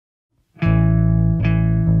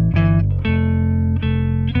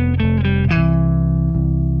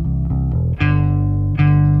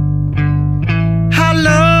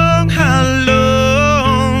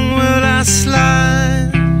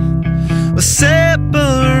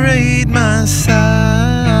separate my side.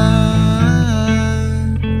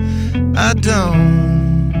 I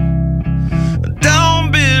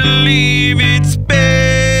don't believe it's been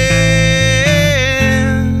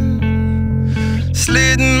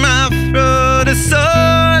slitting my throat. It's all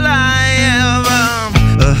I ever.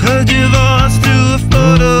 I heard your voice through a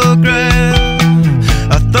photograph.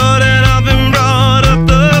 I thought that I've been brought up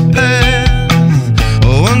the past.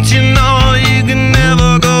 Once you know you can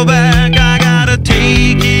never go back, I gotta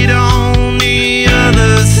take it on the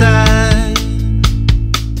other side.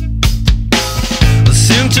 The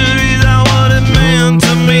centuries are what it meant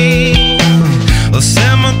to me. A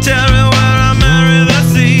cemetery where I marry the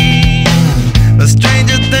sea. A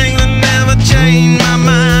stranger thing that never changed my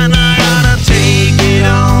mind. I gotta take it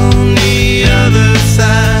on the other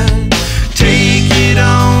side. Take it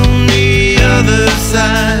on the other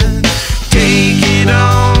side. Take it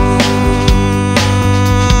on.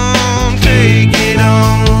 Take it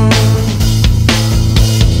on.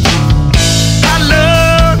 How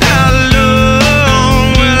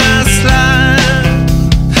long will I slide?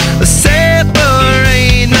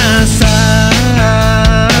 Separate my side.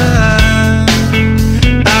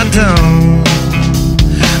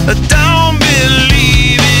 I don't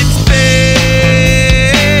believe it's been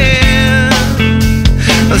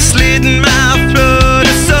slitting my throat.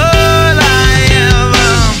 It's all I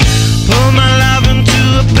ever. Pour my life into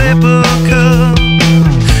a paper cup.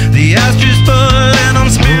 The ashtray's full and I'm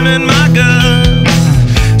spilling my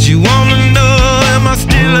guts. She wanna know, am I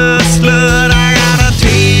still a slut? I gotta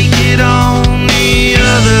take it on the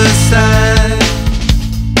other side.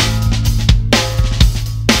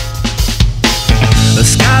 A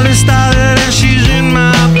skyline started and she's in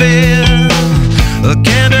my bed. A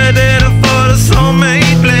candidate for the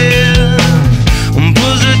soulmate blend.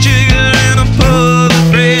 Push the trigger and I pull the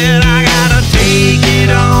thread. I gotta take it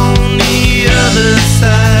on the other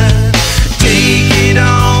side. Take it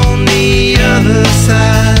on the other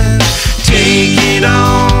side. Take it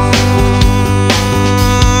on.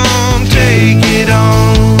 Take it on.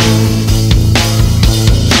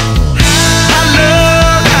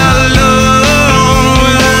 How long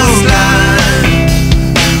will I slide?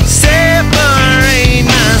 Separate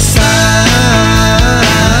my side.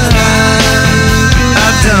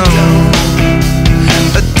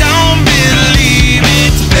 I don't believe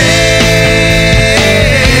it's been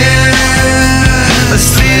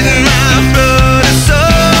slitting my throat. It's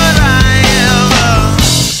all I ever.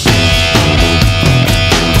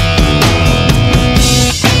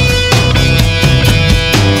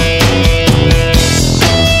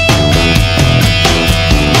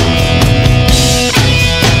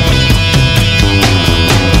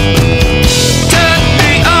 Turn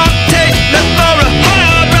me on, take me for a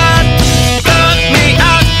hard ride. Fuck me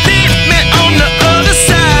out, leave me on the other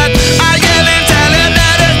side. I yell and tell her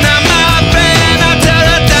that it's not my friend. I tear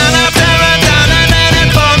her down, and then it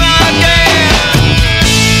come again.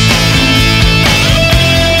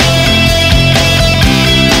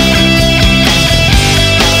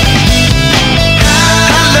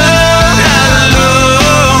 How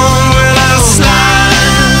long will I slide?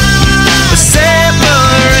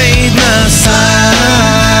 Separate my side.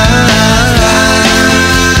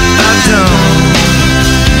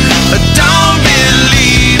 I don't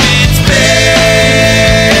believe it's been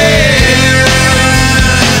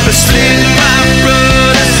slitting my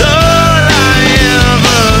throat. It's all I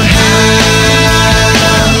ever had.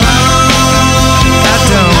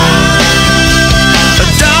 I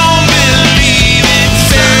don't believe it's been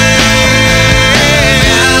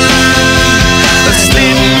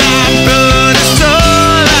slitting my throat. It's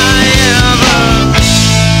all I ever.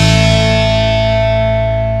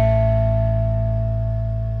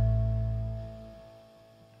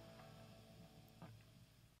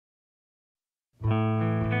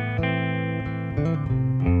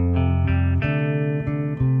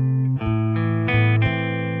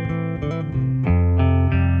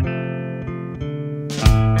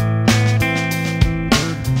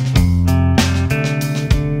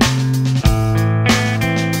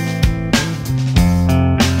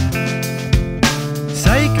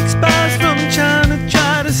 Psychic spies from China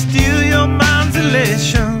try to steal your mind's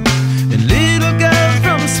elation. And little girls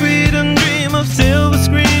from Sweden dream of silver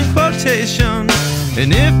screen quotation.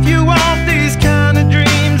 And if you want these kind of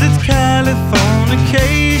dreams, it's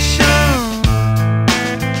Californication.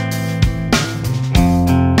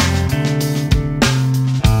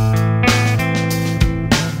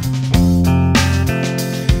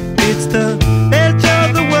 It's the edge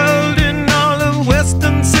of the world in all of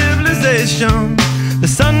Western civilization. The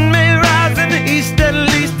sun may rise in the east, at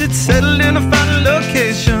least it's settled in a final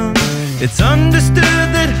location. It's understood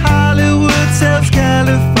that Hollywood's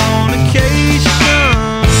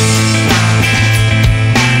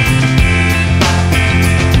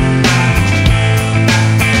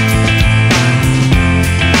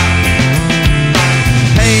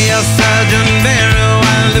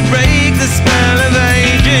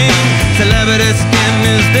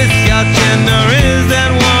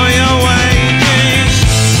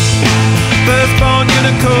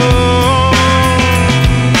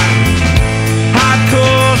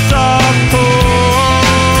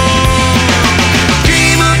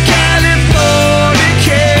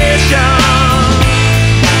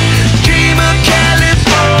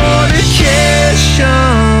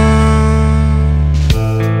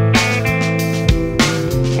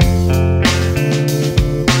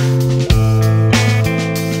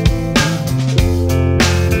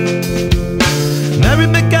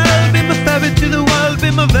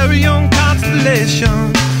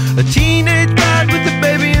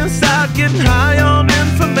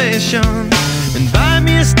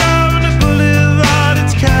every star on the boulevard.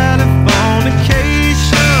 It's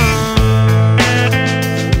Californication.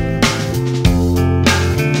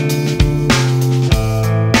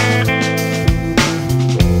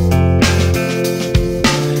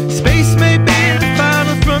 Space may be the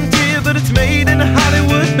final frontier, but it's made in a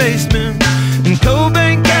Hollywood basement. In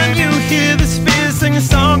Cobain, can you hear the spheres singing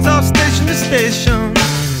songs off station to station?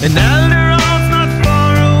 And Alderon's not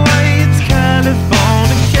far away, it's Californication.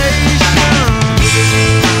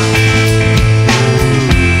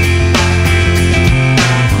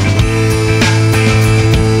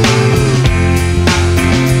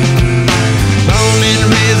 Born and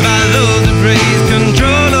raised by those that praise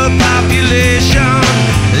control of population.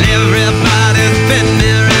 Everybody's been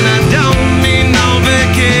there and I don't need no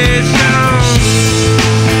vacation.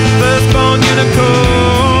 Firstborn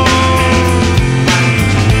unicorn,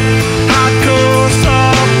 hardcore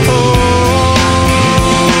softcore.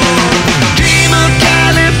 Dream of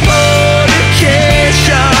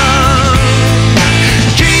Californication.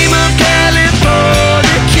 Dream of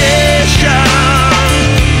Californication.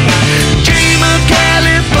 Dream of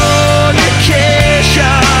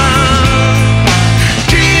Californication.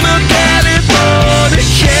 Dream of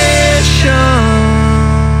Californication.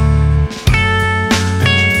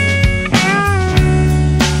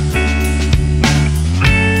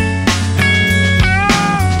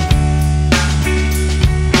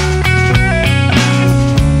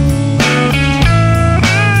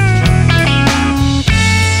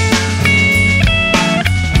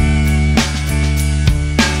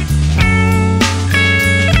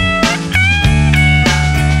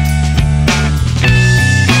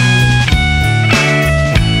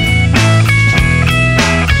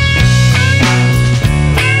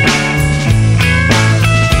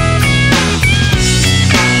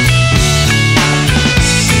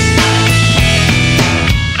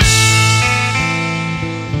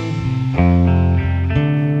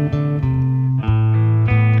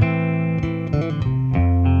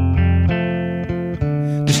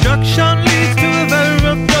 Destruction leads to a very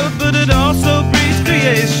rough road, but it also breeds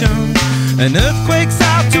creation. An earthquake's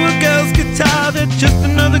out to a girl's guitar, that's just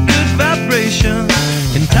another good vibration.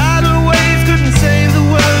 And tidal waves couldn't save the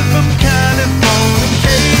world from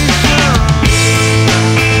Californication.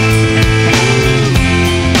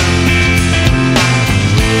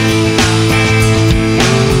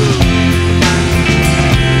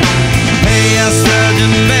 Hey, I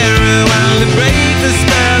Sergeant Mary, while to break the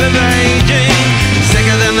spell of aging.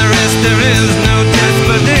 Sicker than the rest, there is no test,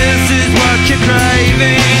 but this is what you're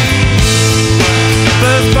craving.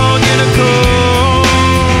 Firstborn unicorn,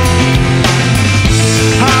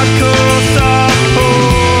 hardcore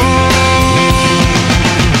softcore.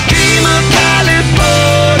 Dream of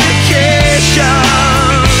Californication.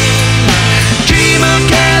 Dream of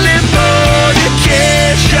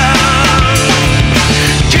Californication.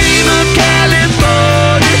 Dream of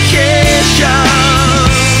Californication.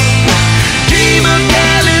 Dream of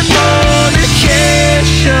Californication.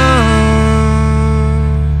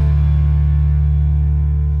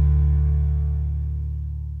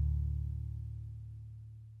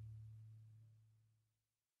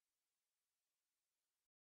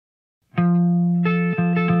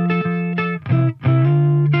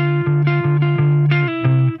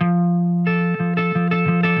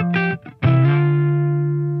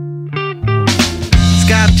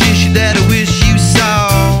 Scar tissue that I wish you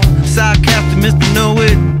saw. Sarcastic Mr.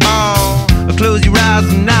 Know-It-All. I'll close your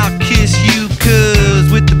eyes and I'll kiss you, 'cause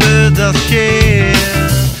with the birds I'll share.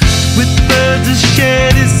 With the birds I'll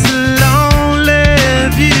share this lonely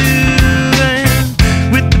view. And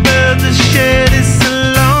with the birds I'll share this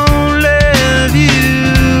lonely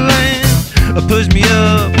view. And push me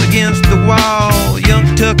up against the wall. Young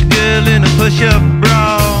tuck girl in a push-up bra.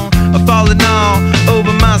 I'm falling all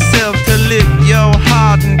over myself to lift your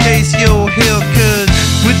heart in case you're healed. 'Cause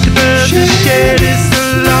with the birds I share this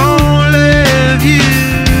lonely view.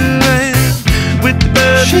 And with the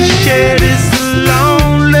birds I share this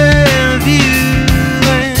lonely view.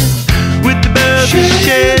 And with the birds I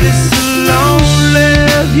share this lonely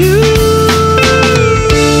view.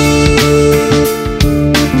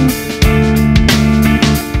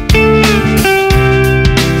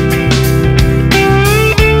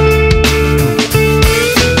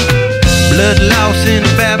 Blood loss in a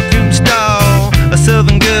bathroom stall. A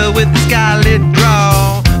southern girl with a skylit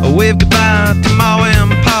draw. A wave goodbye to Ma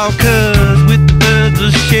and Pa, 'cause with the birds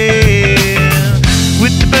I'll share.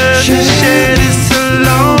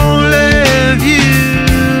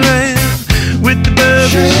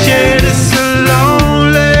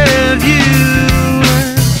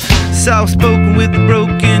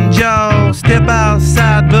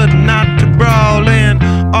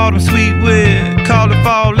 autumn sweet wind, call it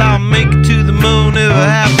fall, I'll make it to the moon if I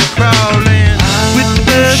have to crawl in. With the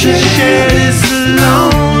birds that shed it's a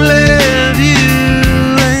lonely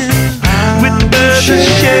view, and with the birds that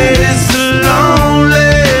shed it's a lonely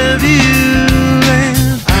view,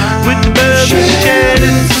 and with the birds that shed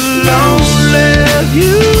it's a lonely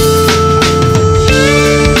view.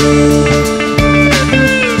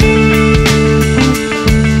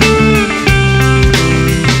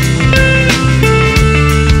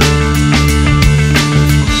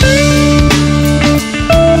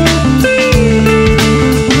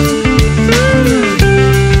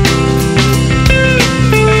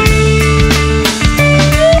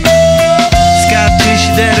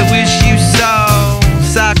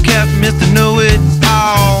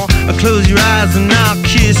 Close your eyes and I'll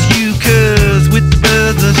kiss you, 'cause with the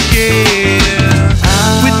birds I share,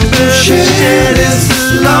 with the birds I share it's a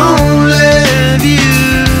lonely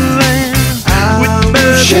view, and with the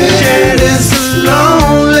birds I share it's a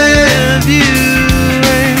lonely view,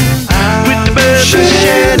 and with the birds I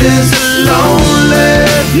share it's a lonely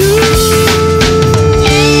view.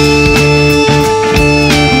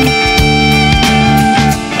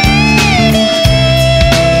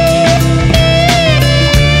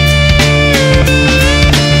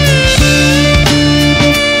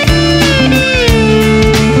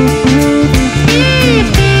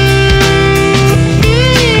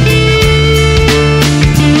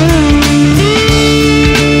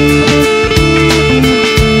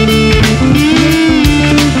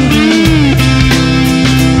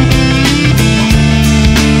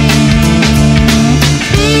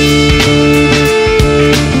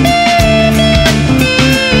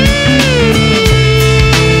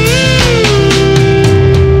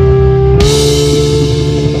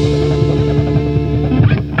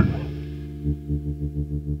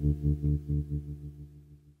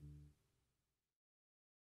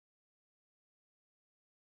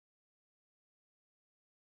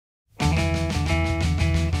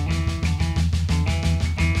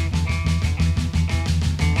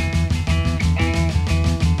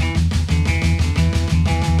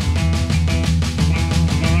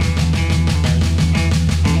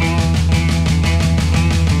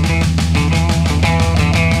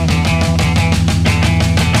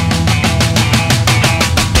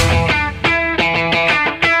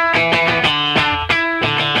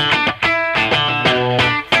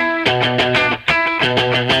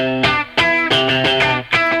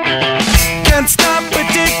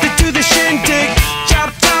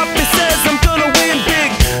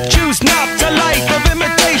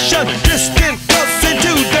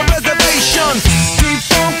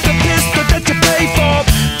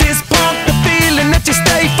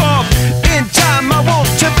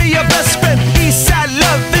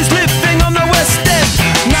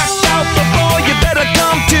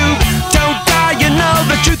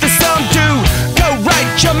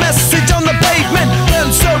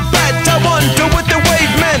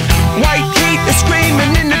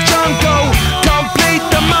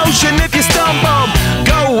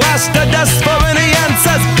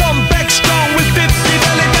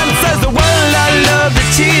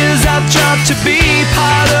 To be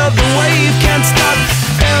part of the wave, can't stop,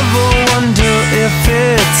 ever wonder if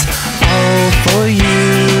it's all for you.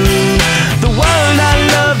 The world I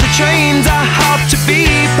love, the trains I hop, to be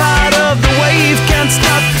part of the wave, can't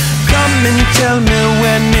stop. Come and tell me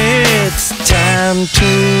when it's time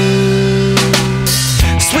to.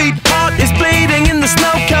 Sweetheart is bleeding in the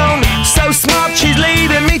snow cone, so smart she's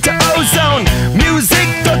leading me to ozone. Music,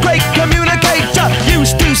 the great communicator,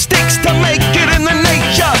 used two sticks to make it in the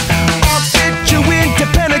nature.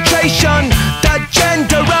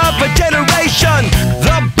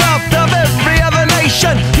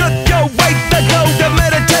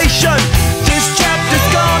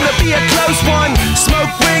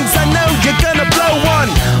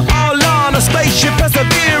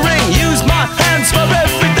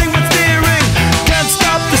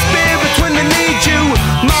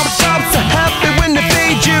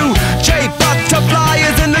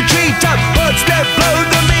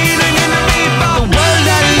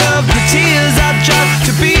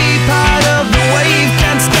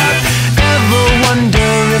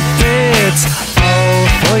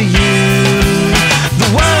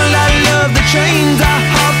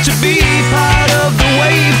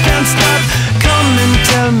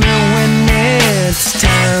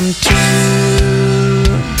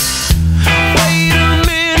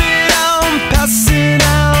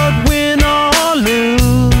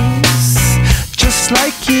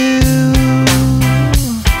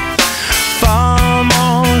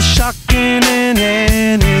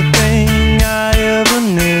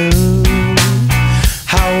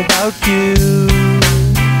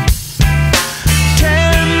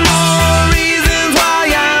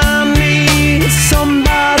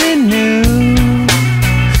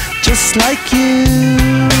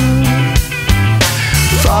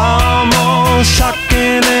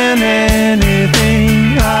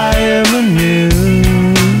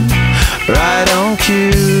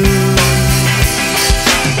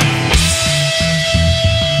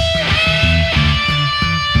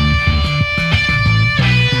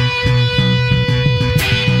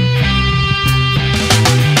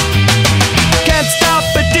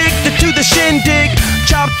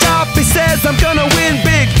 is I'm gonna win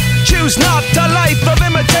big. Choose not a life of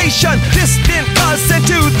imitation. Distant us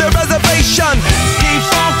into the reservation.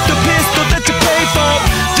 Defunct the pistol that you pay for.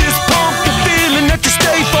 Just pump the feeling that you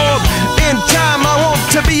stay for. In time I want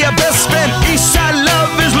to be your best friend. Eastside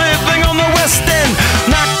love is living on the west end.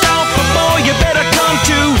 Knocked off a boy, you better come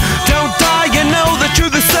to. Don't die, you know the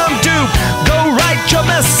truth is some do. Go write your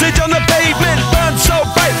message on the pavement. Burn so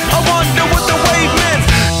bright, I wonder what the wave meant.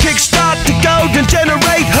 Kickstart the golden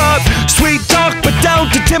generate hub. Sweet talk but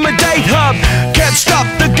don't intimidate hub. Can't stop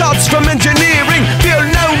the gods from engineering. Feel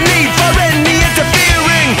no need for any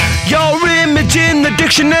interfering. Your image in the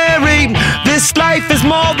dictionary. This life is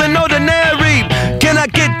more than ordinary. Can I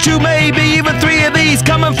get you maybe even 3 of these?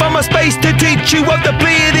 Coming from a space to teach you of the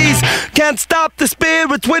Pleiades. Can't stop the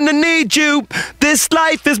spirits when they need you. This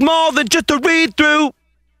life is more than just a read through.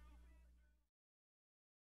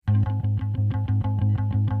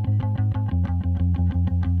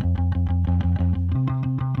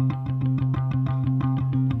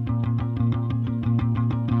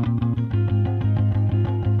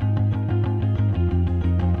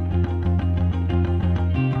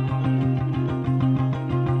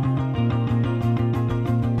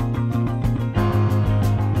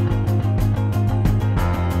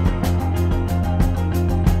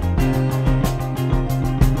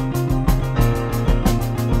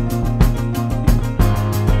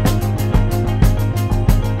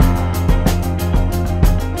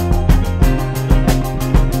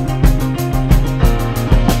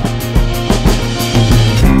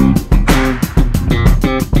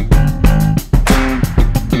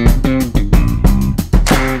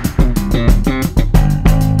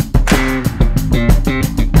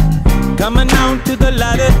 Coming on to the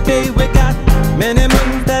light of day, we got many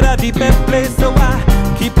moons that are deep in place. So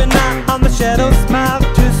I keep an eye on the shadow smile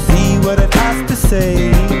to see what it has to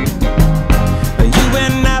say. You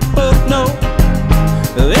and I both know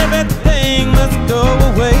everything must go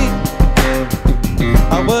away.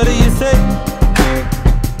 What do you say?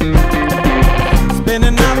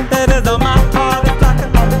 Spinning out that is on my heart. It's like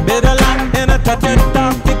a bitter light and a touch of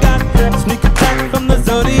dark. You got sneak attack from the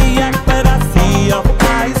zodiac, but I see your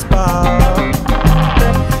eyes spark.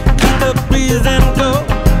 Keep the breeze and go,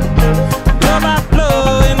 blow by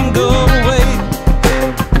blow and go away.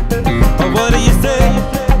 What do you say?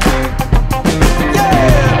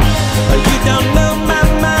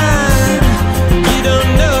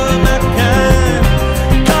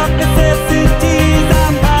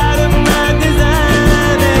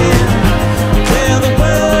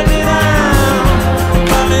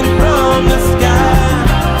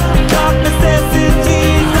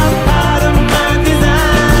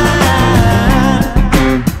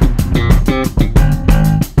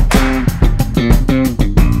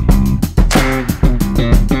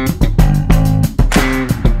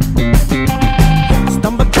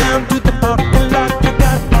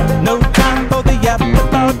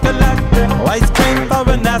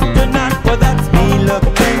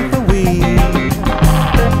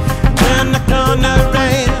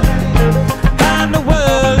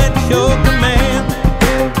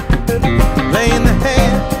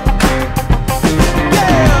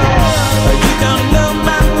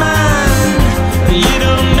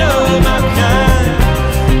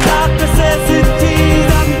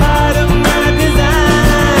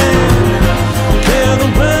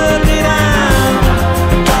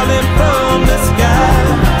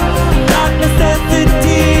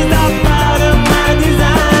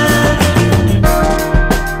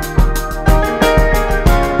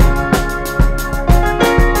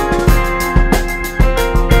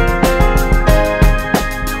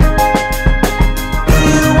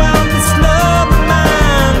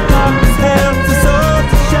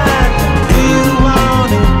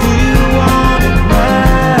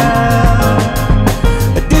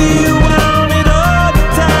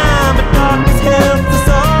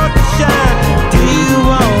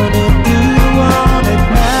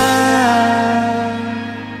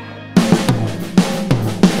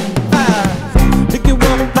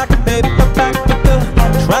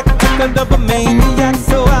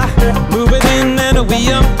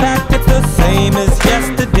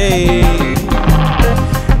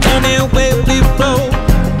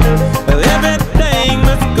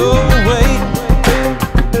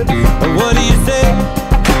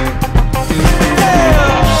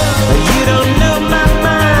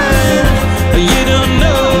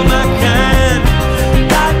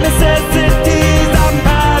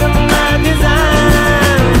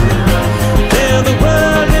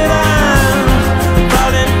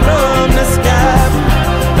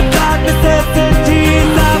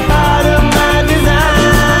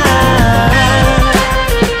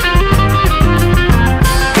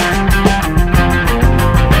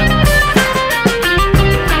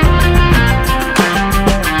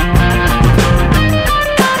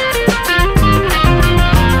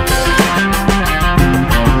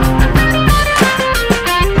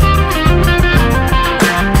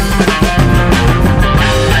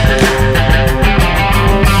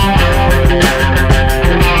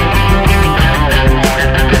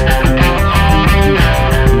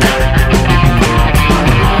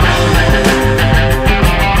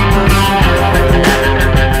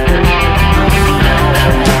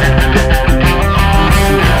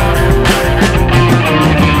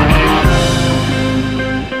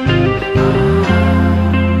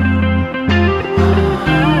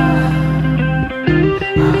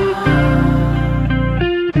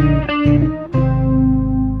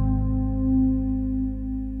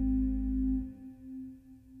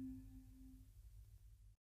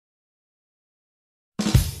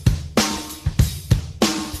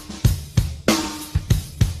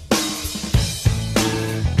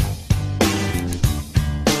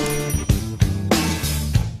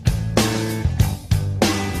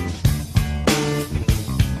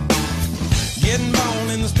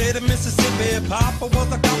 papa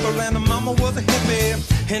was a copper and her mama was a hippie.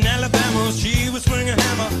 In Alabama, she was swinging a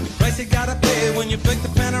hammer. Price you gotta pay when you pick the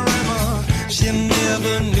panorama. She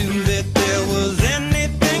never knew that there was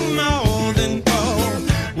anything more than gold.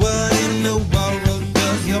 What in the world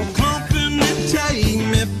does your company take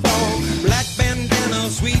me for? Black bandana,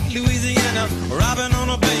 sweet Louisiana, robbing on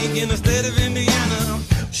a bank in the state of Indiana.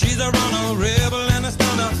 She's a runner, rebel and a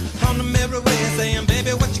stunner, on the mirror way saying,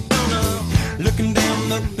 baby, what you gonna? Looking down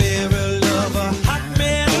the barrel of a hot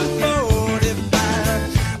metal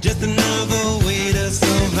 45, just another way to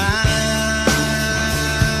survive.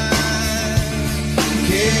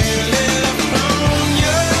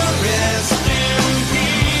 California, rest in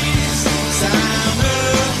peace,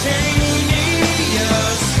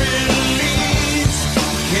 simultaneous release.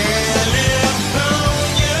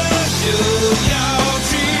 California, show your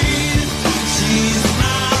teeth. She's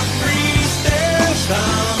my priestess,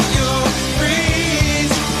 I'm your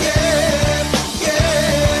priest. Yeah,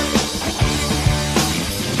 yeah.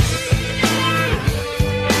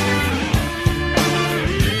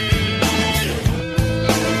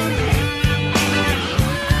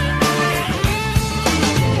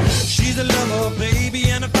 She's a lover, baby,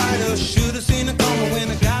 and a fighter. Should've seen it coming when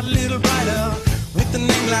it got a little brighter. With a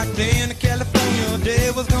name like Dan in California,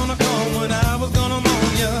 day was gonna come when I was gonna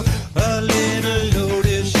mourn ya. A little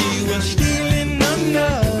loaded, she was stealing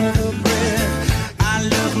another breath. I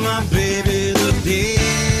love my baby to death.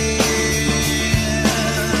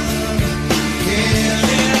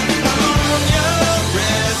 California,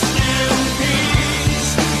 rest in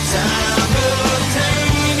peace,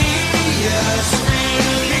 simultaneous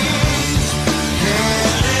release.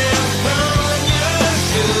 California,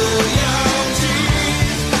 show your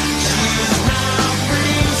teeth. She's my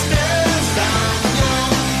priestess, I'm your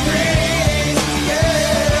priest.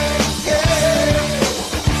 Yeah, yeah.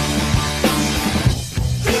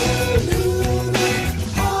 Who knew that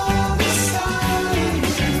all was time?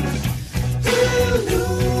 Who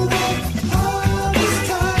knew that all was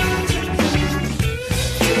time to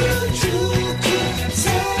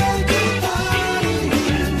say goodbye?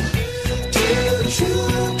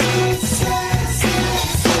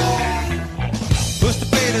 Push the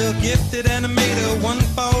fader, gifted animator, one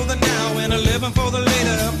for the now and 11 for the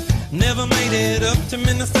later. Never made it up to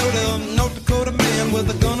Minnesota, North Dakota man with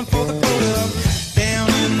a gun for the quota. Down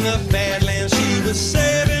in the Badlands, she was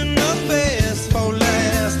saving the best for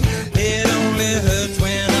last. It only hurts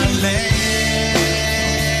when I laugh.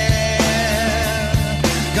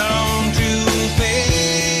 Gone too fast.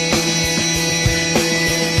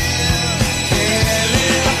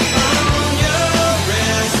 California,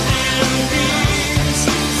 rest in peace,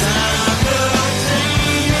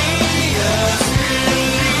 simultaneous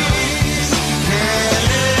release.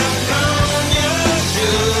 California,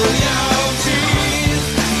 show your teeth.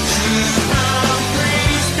 She's my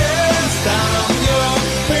priest.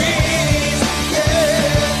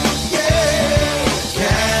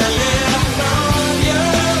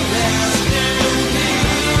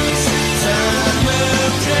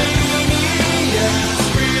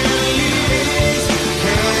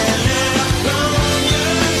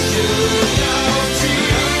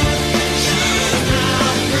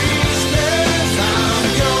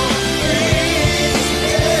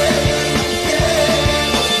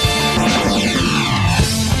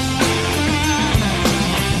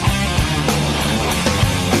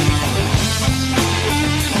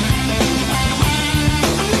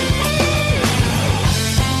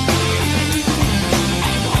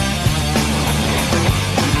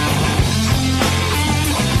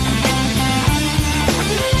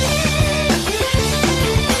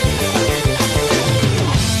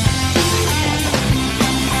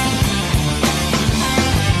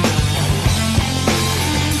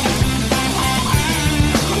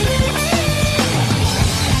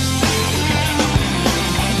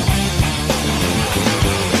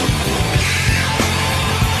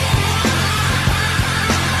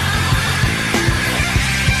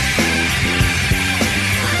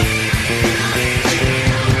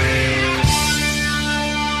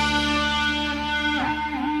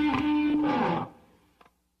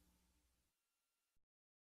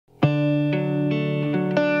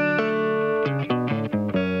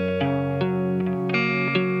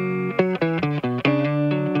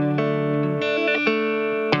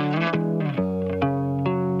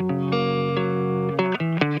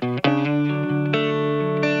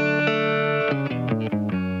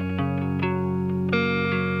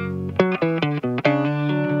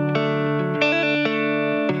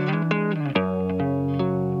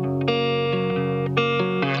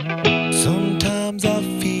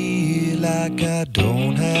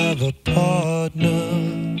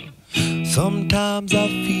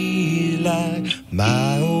 feel like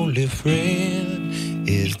my only friend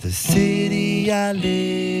is the city I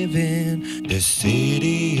live in, the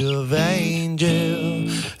city of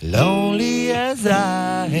angels. Lonely as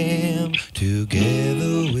I am,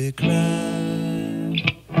 together we cry.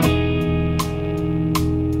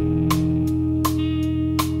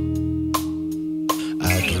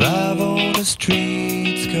 I drive on the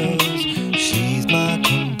streets 'cause she's my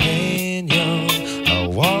companion. I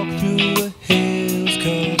walk through the hills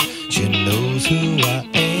 'cause she knows who I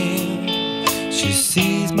am. She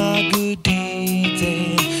sees my good deeds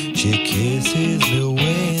and she kisses me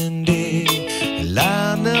windy. And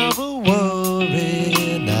I never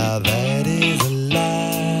worry, now that is a lie.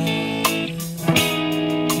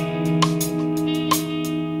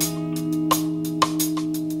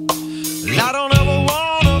 I don't ever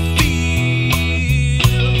wanna feel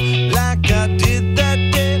like I did that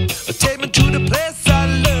day. Take me to the place I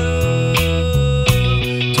love,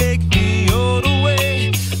 take me all the way.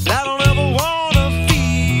 I don't ever wanna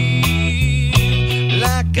feel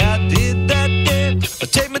like I did that day.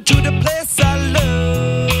 Take me to the place I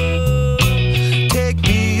love, take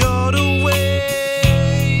me all the way.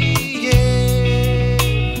 Yeah,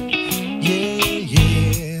 yeah, yeah.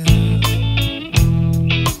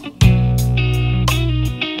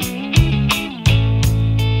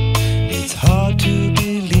 It's hard to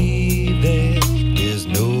believe that there's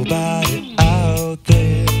nobody out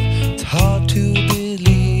there. It's hard to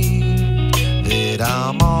believe that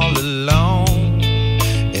I'm all alone.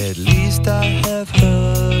 At least I have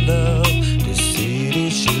her love, the city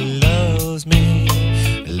she loves me.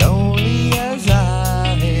 Lonely as I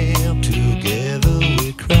am, together we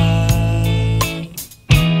cry.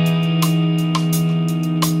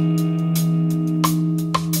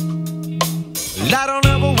 I don't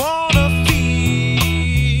ever wanna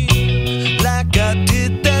feel like I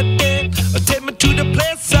did that day. Take me to the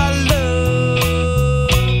place I love,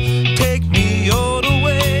 take me all the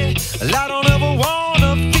way. I don't ever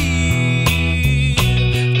wanna feel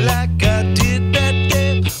like I did that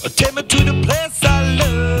day. Take me to the place I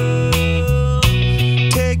love,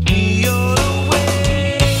 take me all the way.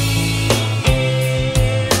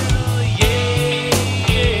 Yeah,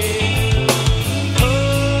 yeah. Oh,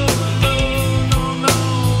 no, no, no,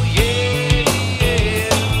 yeah,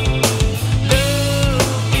 yeah. Love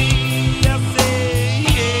me, I say,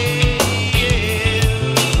 yeah, yeah.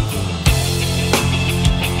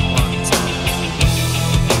 One time.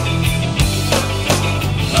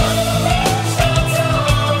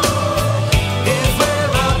 Is where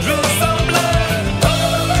I drew some blood.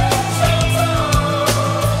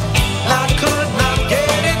 I could not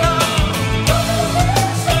get enough.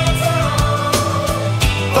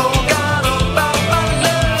 Forgot about my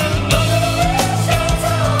love.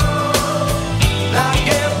 I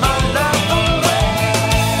gave my life away.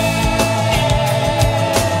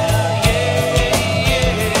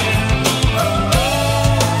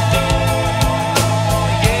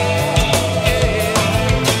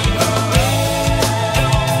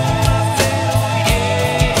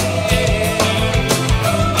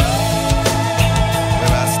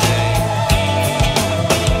 Where I stay.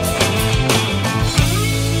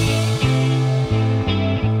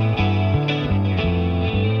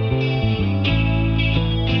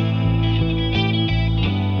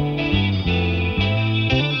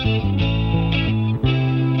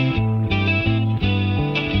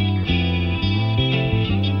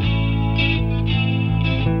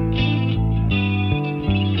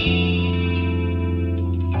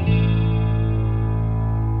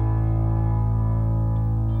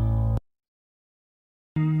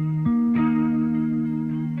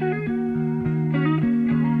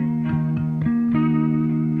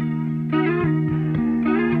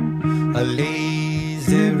 A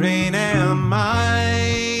lazy rain am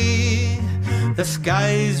I. The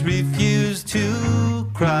skies refuse to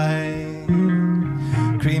cry.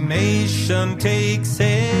 Cremation takes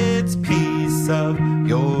its piece of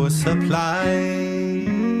your supply.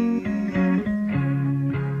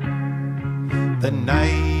 The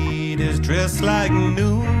night is dressed like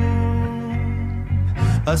noon.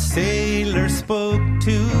 A sailor spoke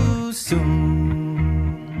too soon.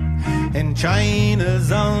 And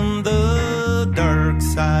China's on the dark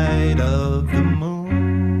side of the moon.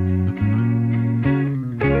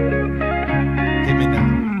 Hit me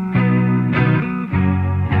now.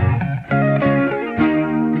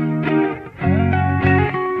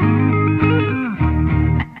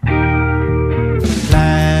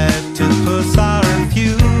 Platypus are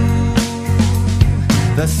few,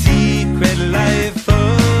 the secret life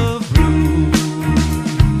of Rue,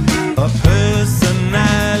 a personality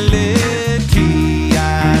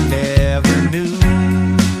I never knew.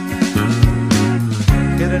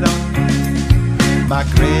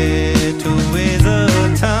 like red to weighs a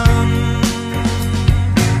ton.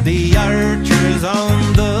 The archers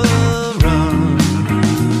on the run,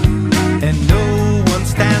 and no one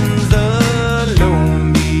stands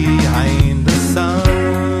alone behind the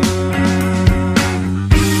sun.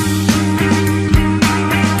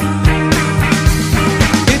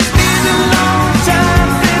 It's been a long time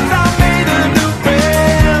since I made a new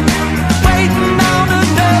friend, waiting on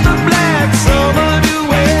another black summer to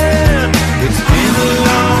end. It's been a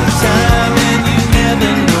long time and you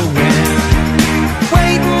never know when,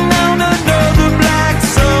 waiting on another black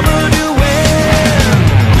summer to end.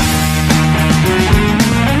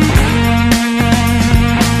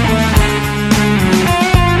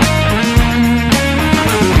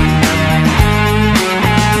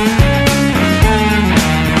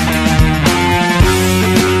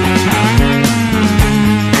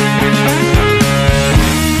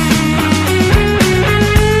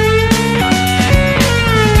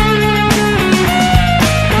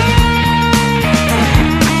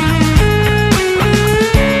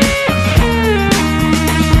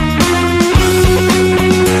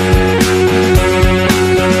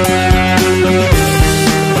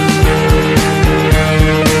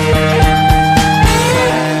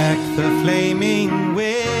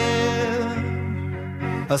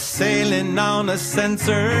 Sailing on a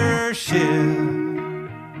censorship,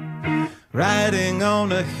 riding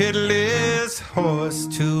on a headless horse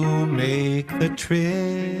to make the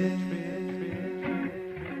trip.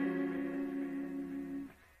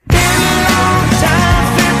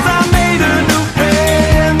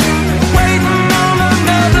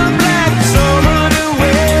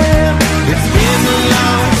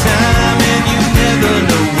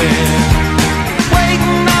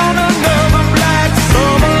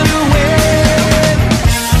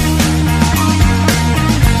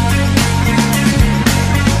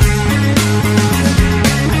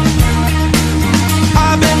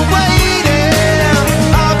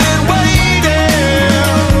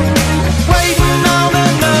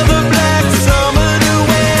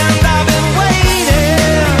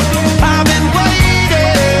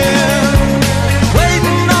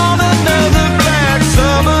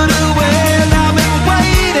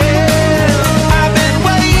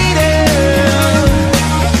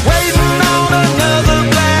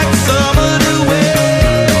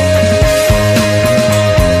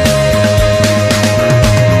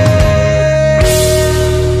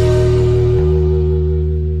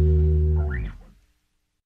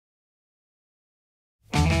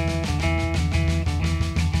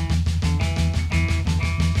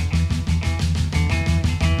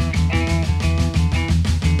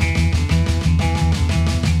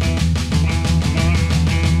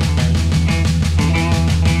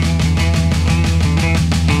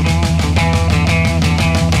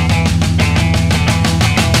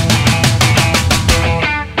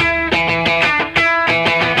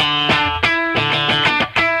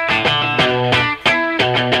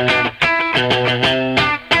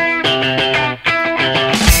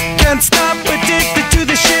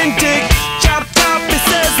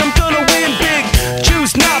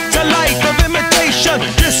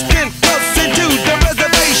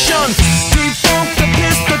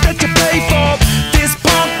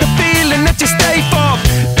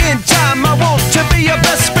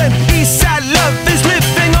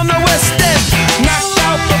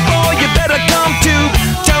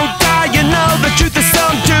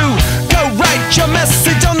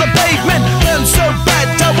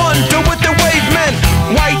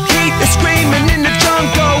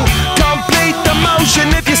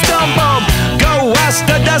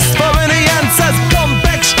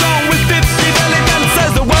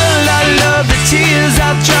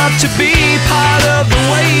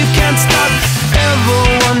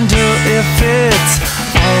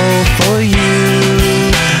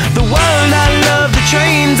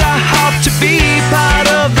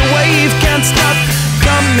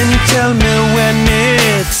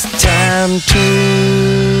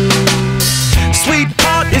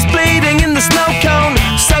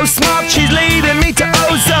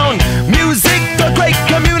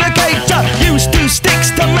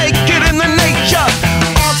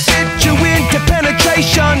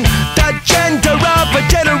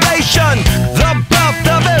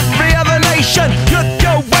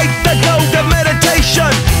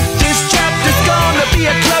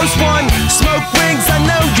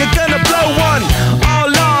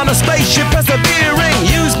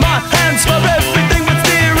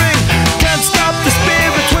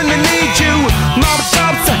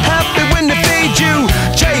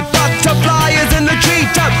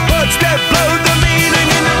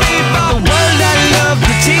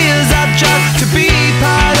 Be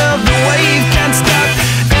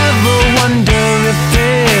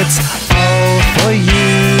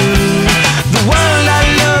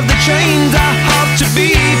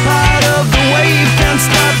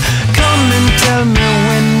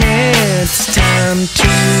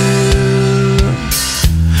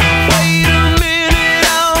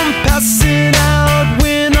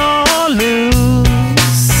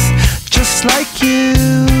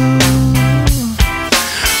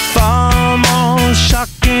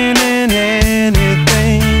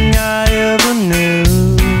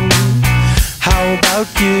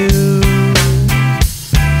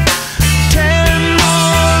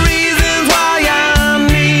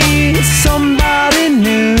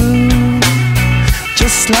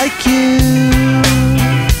like you.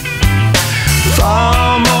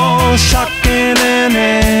 Far more shocking than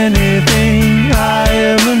anything I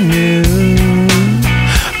ever knew.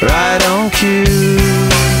 Right on cue.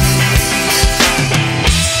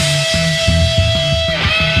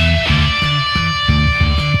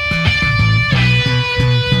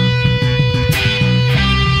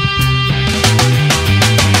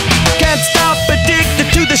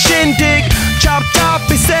 The shindig, chop chop,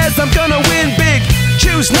 he says I'm gonna win big.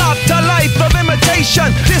 Choose not a life of imitation,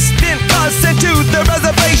 distant us into the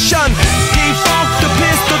reservation. Defunct the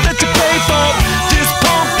pistol that you pay for,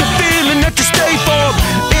 dispunk the feeling that you stay for.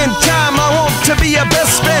 In time I want to be your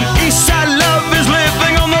best friend. Eastside love is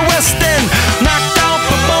living on the west end. Knocked out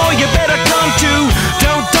before you better come to.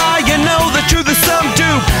 Don't die, you know the truth is some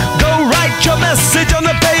do. Go write your message on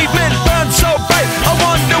the pavement, burn so bright, I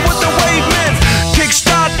wonder what the wave meant.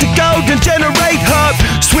 Kickstart the golden generate hub,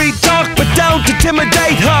 sweet talk but don't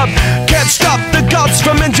intimidate hub. Can't stop the gods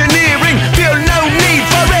from engineering, feel no need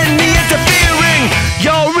for any interfering.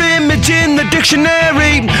 Your image in the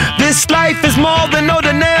dictionary, this life is more than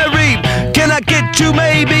ordinary. Can I get you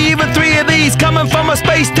maybe even 3 of these, coming from a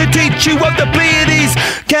space to teach you of the Pleiades.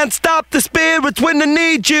 Can't stop the spirits when they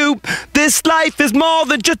need you. This life is more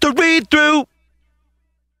than just a read through.